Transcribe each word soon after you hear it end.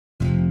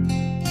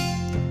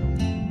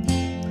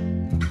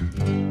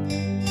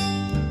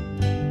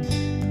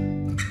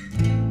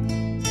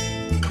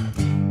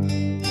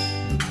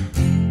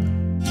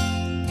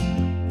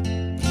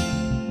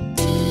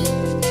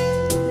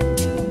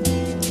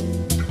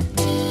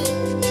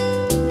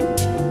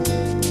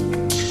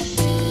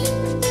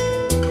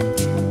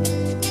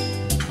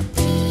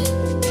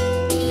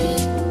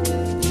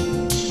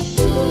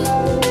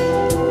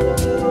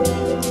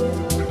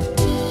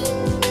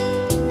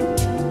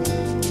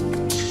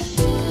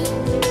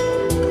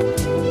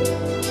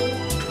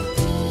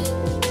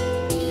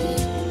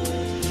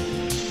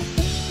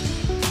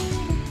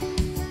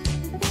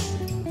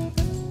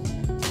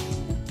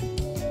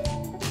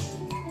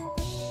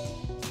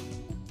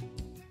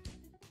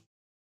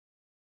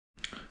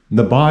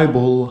The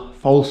Bible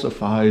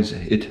falsifies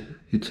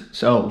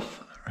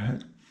itself,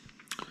 right?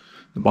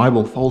 The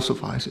Bible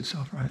falsifies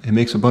itself, right? It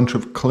makes a bunch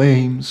of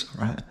claims,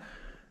 right,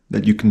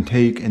 that you can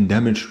take and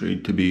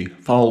demonstrate to be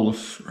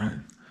false, right?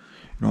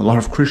 You know, a lot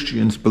of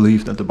Christians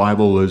believe that the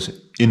Bible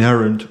is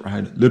inerrant,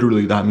 right?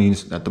 Literally, that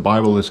means that the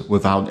Bible is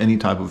without any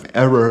type of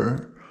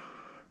error,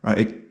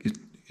 right?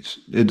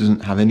 It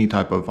doesn't have any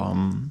type of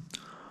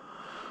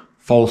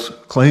false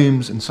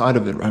claims inside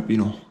of it, right? You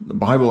know, the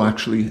Bible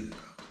actually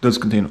does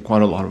contain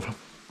quite a lot of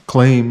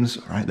claims,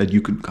 right, that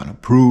you could kind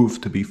of prove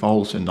to be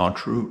false and not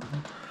true.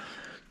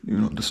 You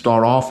know, to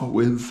start off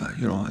with,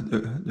 you know,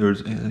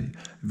 there's a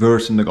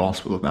verse in the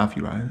Gospel of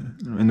Matthew, right?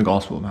 In the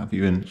Gospel of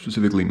Matthew, and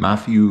specifically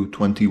Matthew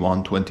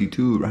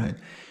 21:22, right?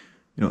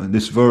 You know,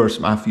 this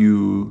verse,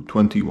 Matthew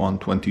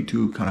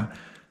 21:22, kind of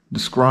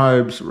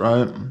describes,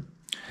 right,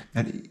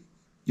 that,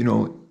 you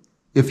know,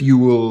 if you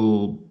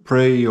will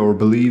pray or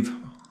believe,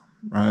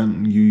 right,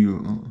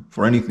 you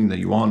for anything that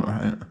you want,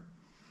 right,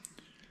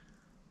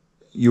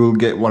 you will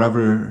get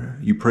whatever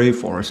you pray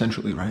for,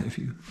 essentially, right?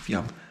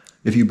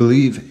 If you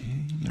believe,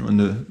 you know, in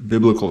the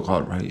biblical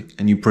God, right,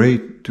 and you pray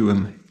to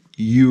Him,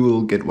 you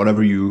will get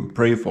whatever you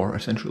pray for,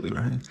 essentially,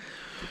 right?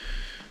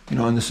 You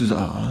know, and this is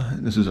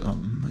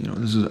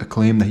a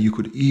claim that you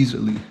could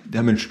easily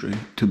demonstrate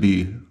to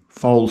be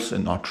false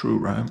and not true,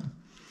 right?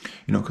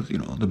 You know, because, you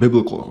know, the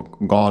biblical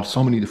God,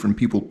 so many different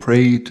people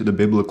pray to the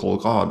biblical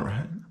God,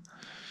 right?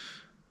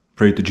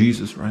 Pray to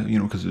Jesus, right? You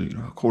know, because, you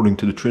know, according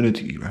to the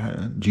Trinity,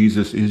 right,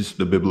 Jesus is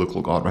the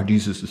biblical God, right?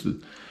 Jesus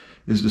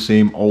is the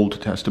same Old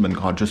Testament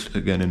God, just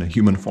again in a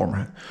human form,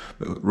 right?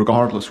 But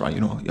regardless, right, you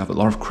know, you have a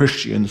lot of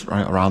Christians,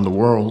 right, around the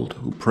world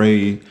who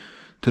pray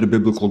to the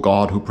biblical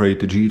God, who pray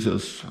to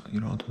Jesus, you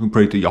know, who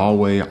pray to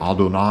Yahweh,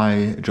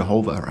 Adonai,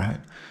 Jehovah, right?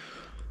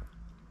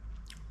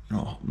 You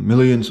know,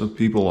 millions of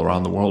people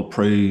around the world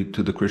pray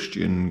to the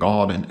Christian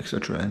God, and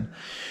etc. And,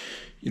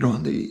 you know,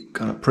 they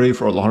kind of pray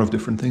for a lot of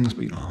different things,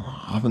 but, you know,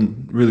 I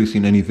haven't really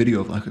seen any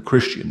video of like a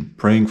Christian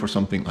praying for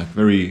something like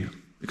very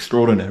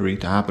extraordinary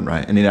to happen,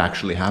 right? And it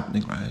actually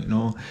happening, right? You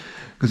know,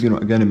 because, you know,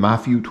 again, in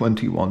Matthew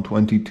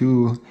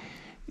 21:22,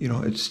 you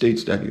know, it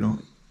states that, you know,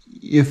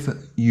 if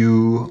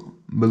you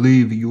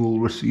believe, you will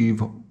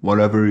receive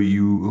whatever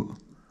you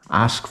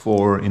ask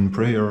for in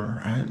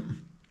prayer, right?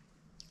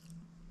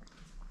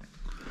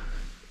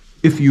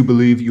 If you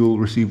believe, you will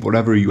receive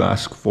whatever you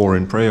ask for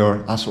in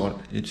prayer. That's what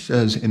it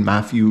says in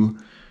Matthew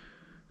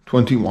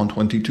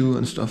 21:22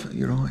 and stuff.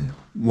 You know,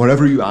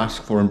 whatever you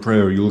ask for in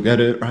prayer, you'll get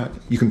it, right?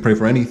 You can pray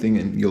for anything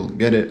and you'll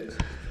get it.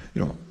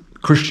 You know,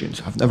 Christians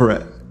have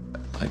never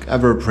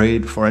ever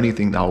prayed for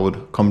anything that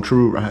would come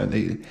true, right?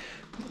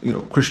 You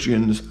know,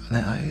 Christians,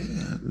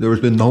 there has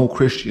been no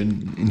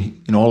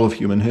Christian in all of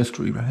human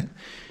history, right,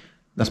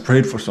 that's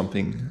prayed for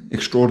something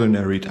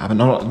extraordinary to happen.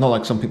 Not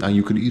like something that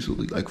you could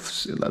easily, like,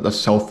 that's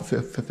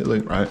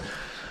self-fulfilling, right?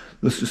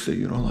 Let's just say,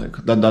 you know, like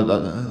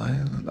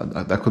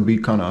that could be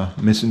kind of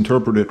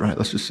misinterpreted, right?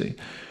 Let's just say,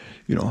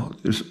 you know,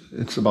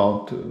 it's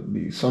about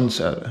the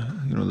sunset,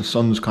 you know, the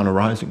sun's kind of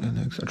rising and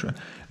etc.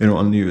 You know,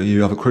 and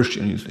you have a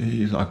Christian,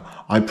 he's like,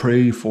 I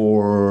pray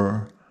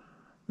for,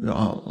 you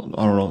know,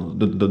 I don't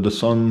know, the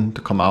sun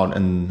to come out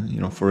and, you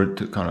know, for it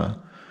to kind of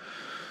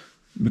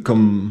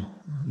become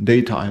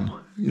daytime.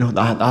 You know,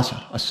 that's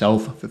a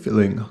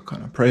self-fulfilling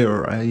kind of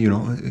prayer, right? You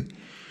know,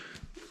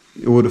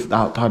 it would have,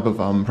 that type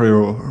of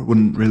prayer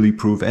wouldn't really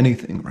prove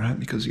anything, right?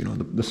 Because, you know,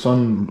 the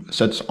sun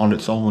sets on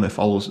its own. It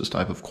follows this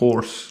type of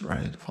course,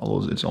 right? It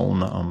follows its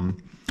own,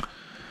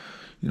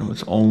 you know,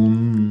 its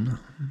own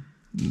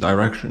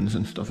directions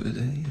and stuff.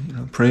 You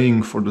know,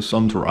 praying for the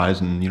sun to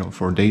rise and, you know,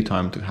 for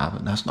daytime to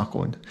happen, that's not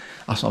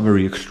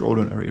very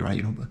extraordinary, right?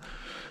 You know, but,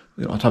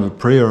 you know, a type of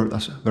prayer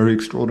that's very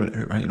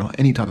extraordinary, right? You know,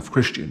 any type of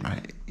Christian,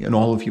 right, in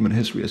all of human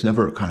history has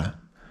never kind of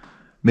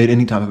made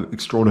any type of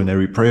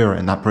extraordinary prayer,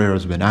 and that prayer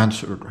has been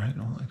answered, right?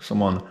 You know, like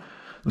someone,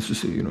 let's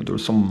just say, you know, there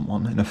was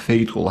someone in a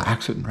fatal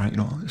accident, right? You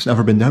know, it's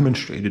never been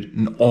demonstrated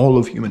in all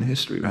of human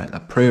history, right?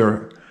 That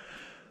prayer,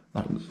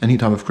 that any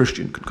type of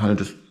Christian could kind of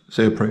just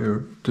say a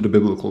prayer to the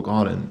biblical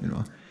God, and, you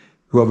know,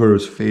 whoever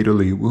is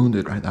fatally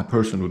wounded, right, that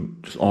person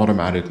would just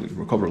automatically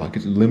recover, like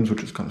his limbs would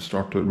just kind of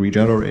start to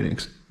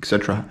regenerate,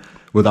 etc.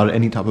 Without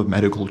any type of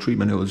medical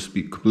treatment. It would just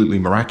be completely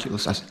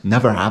miraculous. That's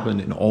never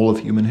happened in all of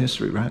human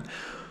history, right?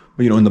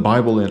 But, you know, in the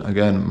Bible, and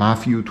again,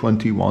 Matthew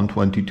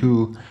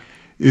 21:22,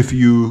 if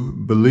you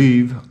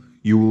believe,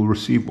 you will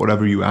receive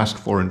whatever you ask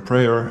for in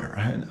prayer,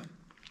 right?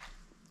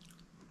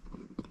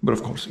 But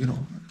of course, you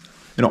know,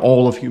 in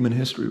all of human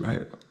history,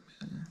 right,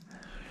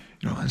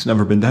 you know, it's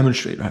never been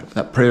demonstrated, right?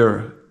 That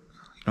prayer,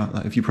 you know,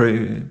 like if you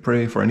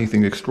pray for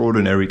anything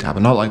extraordinary to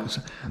happen, not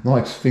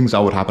like things that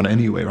would happen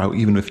anyway, right?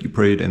 Even if you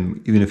prayed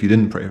and even if you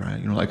didn't pray, right?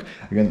 You know, like,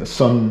 again, the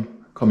sun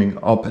coming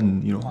up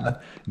and, you know,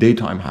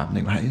 daytime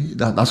happening, right?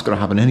 That's going to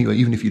happen anyway,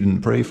 even if you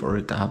didn't pray for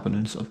it to happen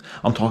and stuff.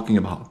 I'm talking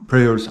about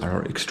prayers that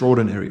are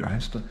extraordinary,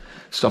 right?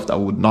 Stuff that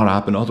would not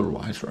happen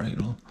otherwise, right? You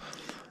know,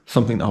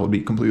 something that would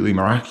be completely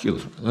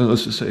miraculous.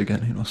 Let's just say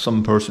again, you know,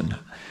 some person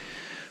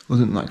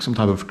wasn't like some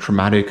type of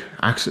traumatic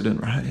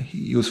accident, right?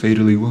 He was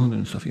fatally wounded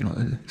and stuff,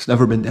 It's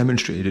never been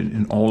demonstrated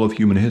in all of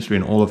human history,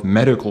 in all of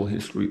medical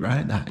history,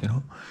 right? That,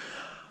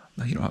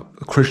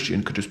 a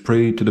Christian could just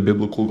pray to the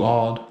biblical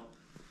God.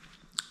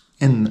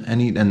 And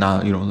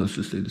now, let's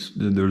just say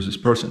there's this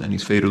person and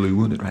he's fatally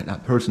wounded, right?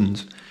 That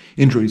person's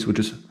injuries would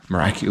just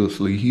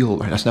miraculously heal,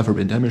 right? That's never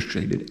been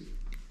demonstrated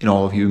in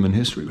all of human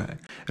history, right?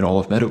 In all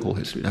of medical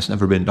history, that's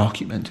never been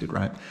documented,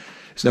 right?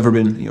 It's never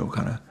been,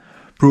 kind of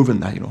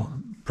proven that,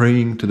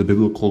 praying to the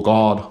biblical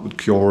God would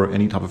cure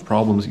any type of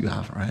problems you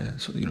have, right?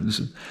 So, this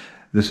is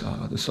this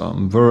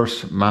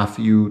verse,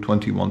 Matthew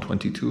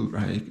 21:22,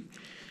 right?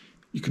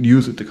 You could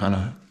use it to kind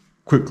of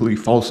quickly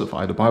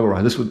falsify the Bible,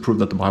 right? This would prove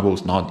that the Bible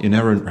is not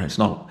inerrant, right? It's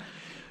not,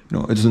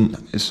 it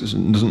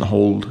doesn't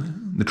hold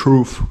the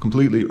truth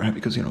completely, right?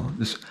 Because,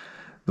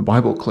 the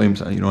Bible claims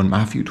that, in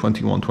Matthew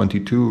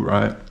 21:22,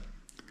 right?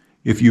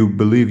 If you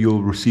believe,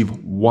 you'll receive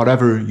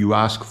whatever you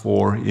ask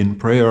for in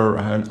prayer,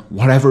 right?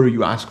 Whatever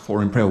you ask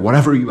for in prayer,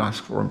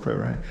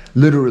 right?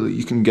 Literally,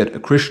 you can get a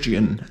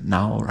Christian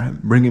now, right?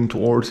 Bring him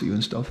towards you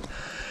and stuff.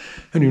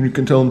 And you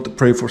can tell him to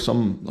pray for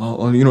some,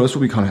 this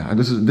would be kind of,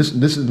 this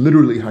is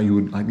literally how you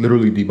would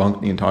literally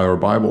debunk the entire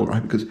Bible,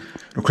 right? Because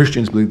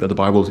Christians believe that the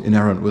Bible is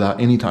inerrant without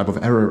any type of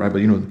error, right?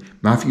 But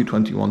Matthew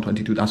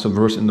 21:22, that's a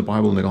verse in the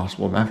Bible, in the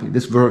Gospel of Matthew.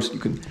 This verse, you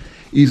can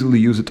easily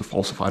use it to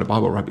falsify the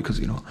Bible, right? Because,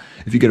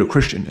 if you get a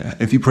Christian,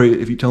 if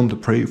you tell him to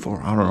pray for,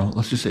 I don't know,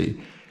 let's just say,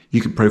 you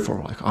could pray for,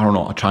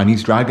 a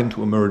Chinese dragon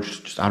to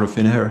emerge just out of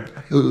thin air.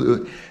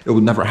 It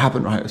would never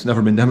happen, right? It's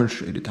never been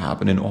demonstrated to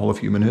happen in all of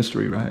human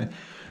history, right?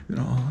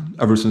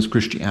 Ever since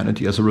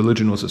Christianity as a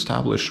religion was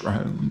established,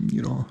 right?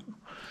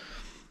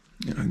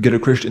 Get a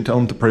Christian, tell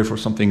him to pray for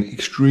something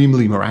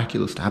extremely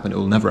miraculous to happen. It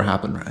will never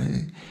happen,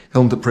 right?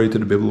 Tell him to pray to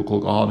the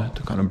biblical God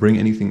to kind of bring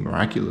anything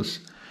miraculous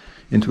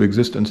into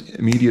existence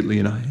immediately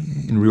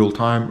in real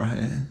time, right?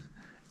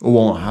 It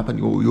won't happen.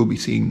 You'll be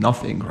seeing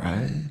nothing,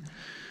 right?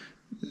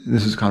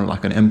 This is kind of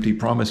like an empty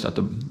promise that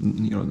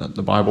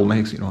the Bible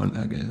makes,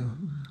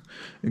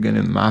 again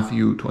in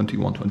Matthew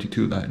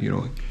 21:22, that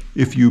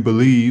if you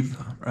believe,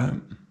 right,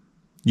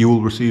 you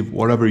will receive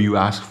whatever you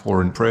ask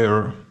for in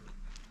prayer.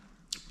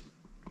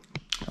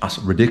 That's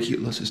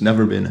ridiculous. It's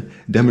never been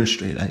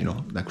demonstrated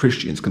that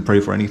Christians can pray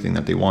for anything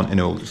that they want and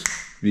it will just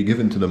be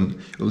given to them.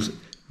 It will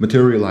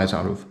materialize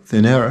out of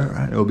thin air,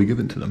 right? It will be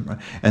given to them, right?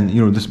 And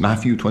this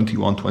Matthew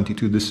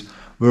 21:22, this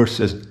verse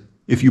says,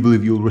 if you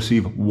believe, you'll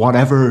receive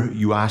whatever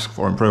you ask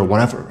for in prayer,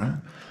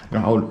 whatever,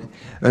 right?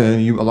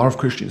 A lot of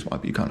Christians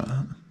might be kind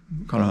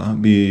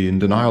of be in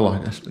denial, I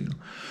guess. But,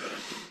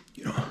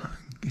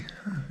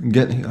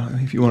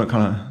 if you want to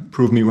kind of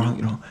prove me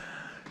wrong,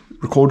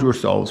 record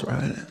yourselves,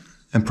 right,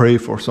 and pray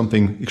for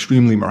something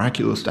extremely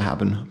miraculous to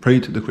happen. Pray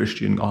to the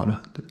Christian God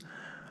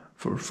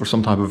for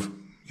some type of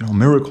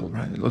miracle,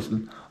 right?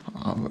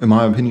 In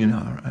my opinion,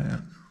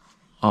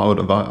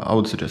 I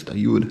would suggest that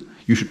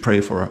you should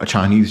pray for a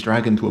Chinese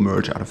dragon to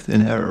emerge out of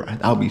thin air, right?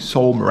 That would be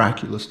so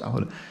miraculous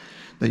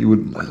that you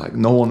would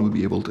no one would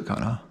be able to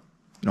kind of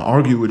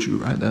argue with you,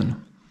 right?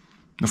 Then,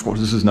 of course,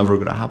 this is never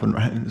going to happen,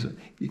 right?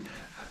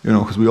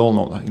 Because we all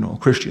know that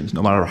Christians,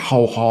 no matter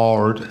how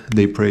hard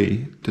they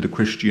pray to the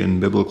Christian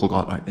biblical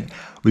God, right?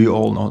 We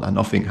all know that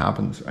nothing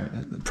happens, right?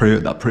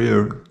 That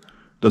prayer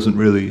doesn't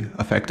really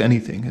affect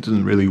anything. It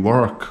doesn't really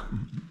work,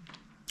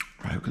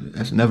 right? Because it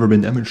has never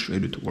been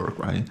demonstrated to work,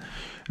 right?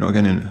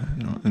 Again,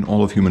 in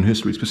all of human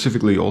history,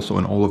 specifically also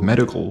in all of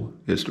medical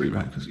history,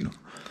 right? Because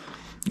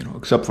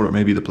except for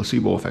maybe the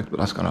placebo effect, but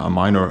that's kind of a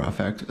minor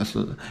effect. That's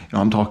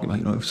I'm talking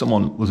about if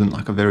someone was in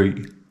a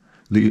very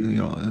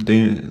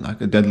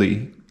a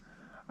deadly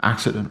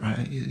accident,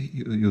 right?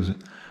 He was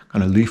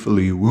kind of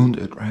lethally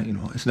wounded, right?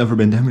 It's never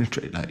been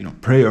demonstrated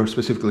that prayer,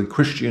 specifically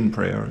Christian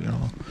prayer,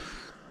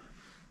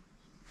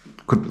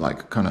 could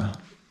kind of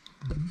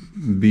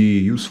be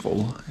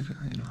useful.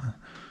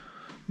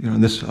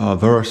 This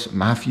verse,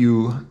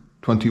 Matthew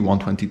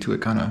 21:22,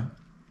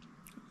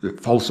 it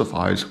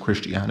falsifies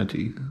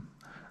Christianity.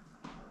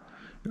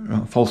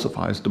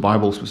 Falsifies the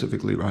Bible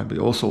specifically, right? But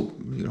also,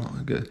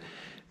 it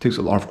takes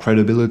a lot of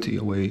credibility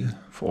away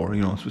for,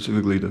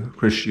 specifically the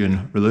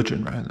Christian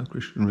religion, right? The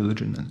Christian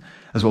religion, and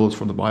as well as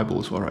for the Bible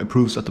as well, right? It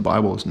proves that the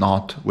Bible is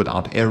not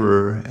without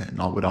error, and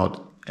not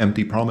without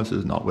empty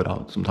promises, not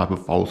without some type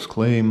of false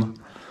claim.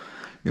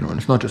 And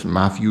it's not just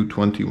Matthew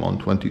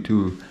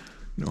 21:22,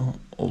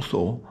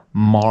 also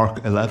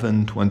Mark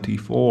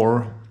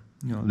 11:24.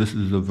 This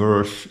is a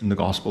verse in the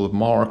Gospel of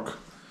Mark.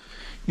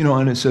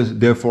 And it says,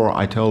 therefore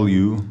I tell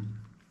you,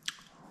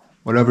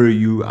 whatever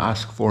you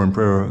ask for in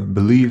prayer,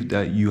 believe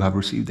that you have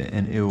received it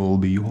and it will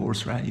be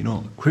yours, right?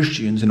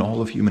 Christians in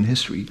all of human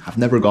history have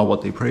never got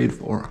what they prayed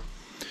for.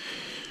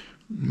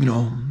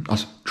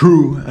 That's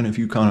true. And if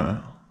you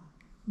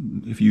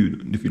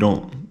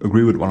don't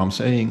agree with what I'm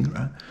saying,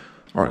 right?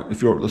 Or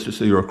if let's just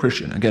say you're a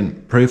Christian,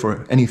 again, pray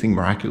for anything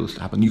miraculous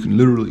to happen. You can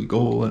literally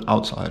go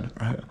outside,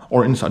 right?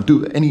 Or inside,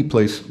 any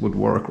place would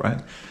work,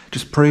 right?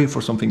 Just pray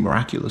for something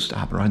miraculous to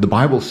happen, right? The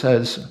Bible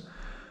says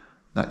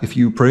that if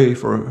you pray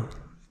for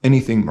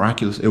anything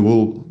miraculous, it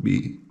will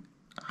be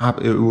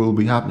it will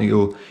be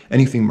happening.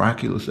 Anything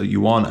miraculous that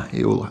you want,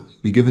 it will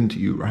be given to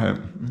you, right?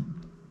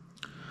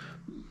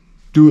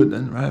 Do it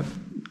then, right?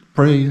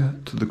 Pray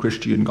to the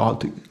Christian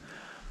God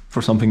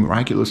for something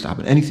miraculous to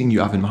happen. Anything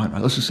you have in mind,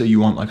 right? Let's just say you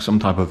want like some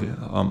type of,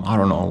 I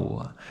don't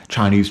know,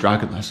 Chinese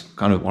dragon. That's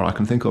kind of what I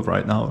can think of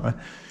right now, right?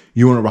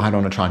 You want to ride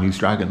on a Chinese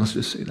dragon. Let's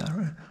just say that,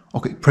 right?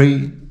 Okay,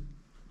 pray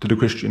to the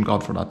Christian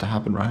God for that to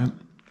happen, right?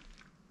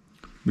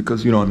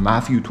 Because, in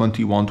Matthew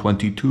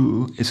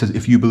 21:22, it says,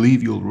 if you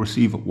believe, you'll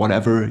receive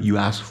whatever you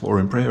ask for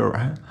in prayer,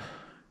 right?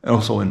 And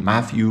also in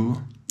Mark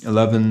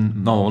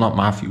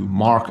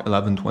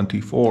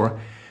 11:24,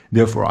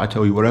 therefore I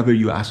tell you, whatever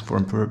you ask for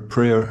in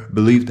prayer,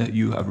 believe that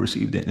you have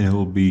received it and it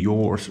will be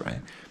yours,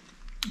 right?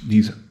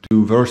 These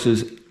two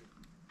verses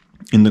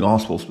in the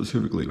gospel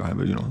specifically, right?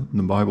 But, in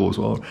the Bible as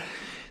well,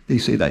 they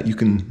say that you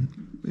can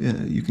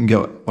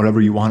get whatever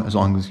you want as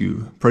long as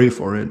you pray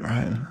for it,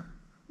 right?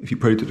 If you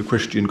pray to the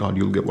Christian God,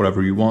 you'll get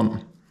whatever you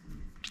want.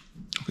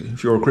 Okay,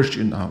 if you're a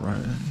Christian now,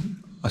 right?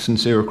 A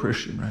sincere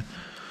Christian, right?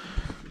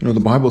 The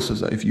Bible says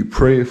that if you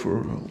pray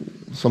for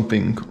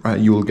something,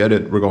 right, you will get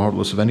it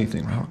regardless of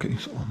anything, right? Okay,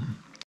 so